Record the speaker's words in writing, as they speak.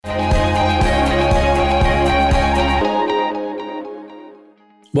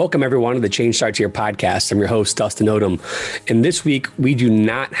Welcome, everyone, to the Change Starts Here podcast. I'm your host, Dustin Odom. And this week, we do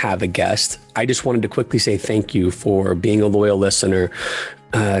not have a guest. I just wanted to quickly say thank you for being a loyal listener.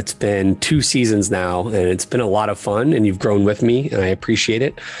 It's been 2 seasons now, and it's been a lot of fun, and you've grown with me, and I appreciate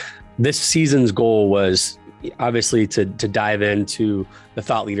it. This season's goal was obviously to dive into the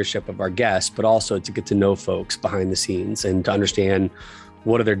thought leadership of our guests, but also to get to know folks behind the scenes and to understand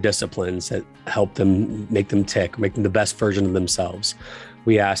what are their disciplines that help them make them tick, make them the best version of themselves.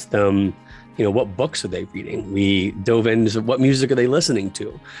 We asked them, what books are they reading? We dove into what music are they listening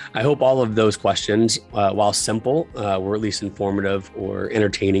to? I hope all of those questions, while simple, were at least informative or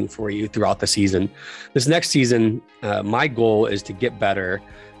entertaining for you throughout the season. This next season, my goal is to get better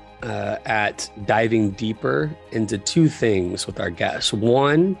at diving deeper into 2 things with our guests.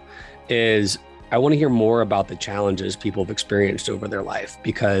 One is I want to hear more about the challenges people have experienced over their life,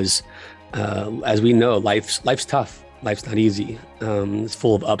 because as we know, life's tough. Life's not easy. It's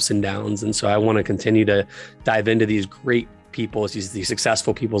full of ups and downs. And so I want to continue to dive into these great people, these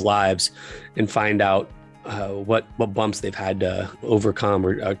successful people's lives, and find out what bumps they've had to overcome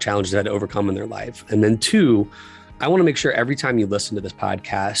or challenges they had to overcome in their life. And then 2, I want to make sure every time you listen to this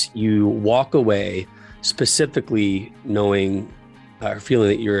podcast, you walk away specifically knowing or feeling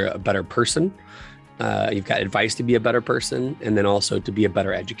that you're a better person. You've got advice to be a better person, and then also to be a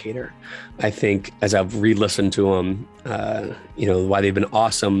better educator. I think as I've re-listened to them, why they've been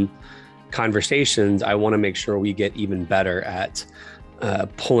awesome conversations, I want to make sure we get even better at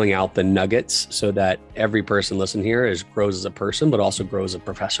pulling out the nuggets so that every person listening here grows as a person, but also grows as a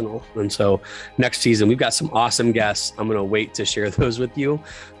professional. And so next season, we've got some awesome guests. I'm going to wait to share those with you,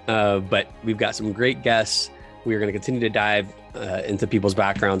 but we've got some great guests. We are going to continue to dive into people's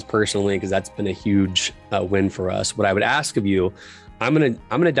backgrounds personally, because that's been a huge win for us. What I would ask of you, I'm going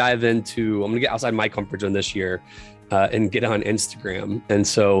to get outside my comfort zone this year and get on Instagram. And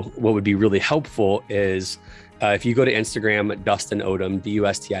so what would be really helpful is if you go to Instagram, Dustin Odom,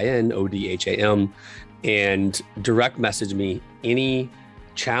 DustinOdham, and direct message me any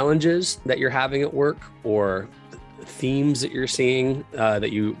challenges that you're having at work or themes that you're seeing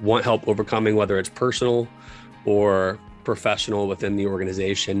that you want help overcoming, whether it's personal or professional within the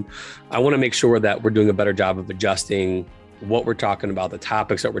organization. I want to make sure that we're doing a better job of adjusting what we're talking about, the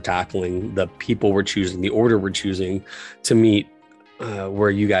topics that we're tackling, the people we're choosing, the order we're choosing to meet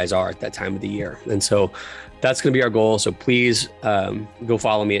where you guys are at that time of the year. And so that's going to be our goal. So please go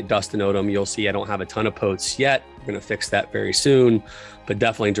follow me at Dustin Odom. You'll see I don't have a ton of posts yet. We're going to fix that very soon, but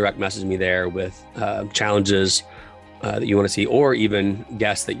definitely direct message me there with challenges that you want to see, or even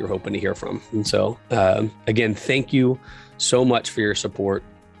guests that you're hoping to hear from. And so again, thank you so much for your support.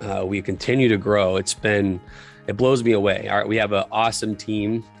 We continue to grow. It blows me away. All right, we have an awesome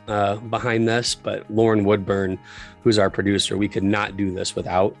team behind this, but Lauren Woodburn, who's our producer, we could not do this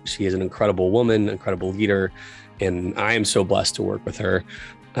without. She is an incredible woman, incredible leader, and I am so blessed to work with her.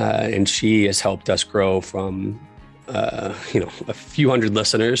 And she has helped us grow from a few hundred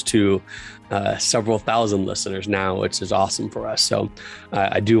listeners to several thousand listeners now, which is awesome for us. So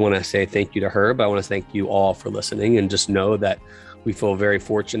I do want to say thank you to her, but I want to thank you all for listening, and just know that we feel very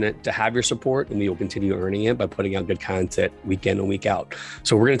fortunate to have your support, and we will continue earning it by putting out good content week in and week out.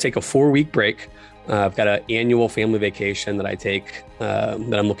 So we're going to take a 4-week break. I've got an annual family vacation that I take that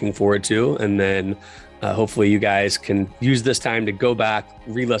I'm looking forward to. And then hopefully you guys can use this time to go back,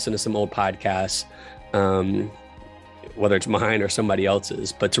 re-listen to some old podcasts, whether it's mine or somebody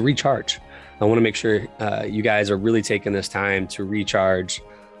else's, but to recharge. I want to make sure you guys are really taking this time to recharge,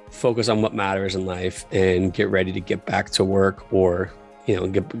 focus on what matters in life, and get ready to get back to work, or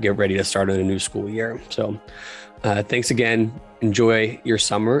get ready to start in a new school year. So thanks again. Enjoy your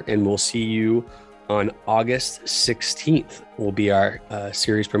summer, and we'll see you on August 16th will be our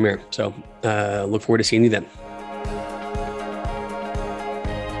series premiere. So look forward to seeing you then.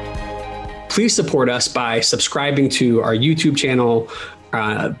 Please support us by subscribing to our YouTube channel,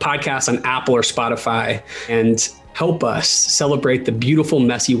 podcast on Apple or Spotify, and help us celebrate the beautiful,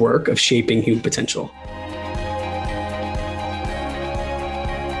 messy work of shaping human potential.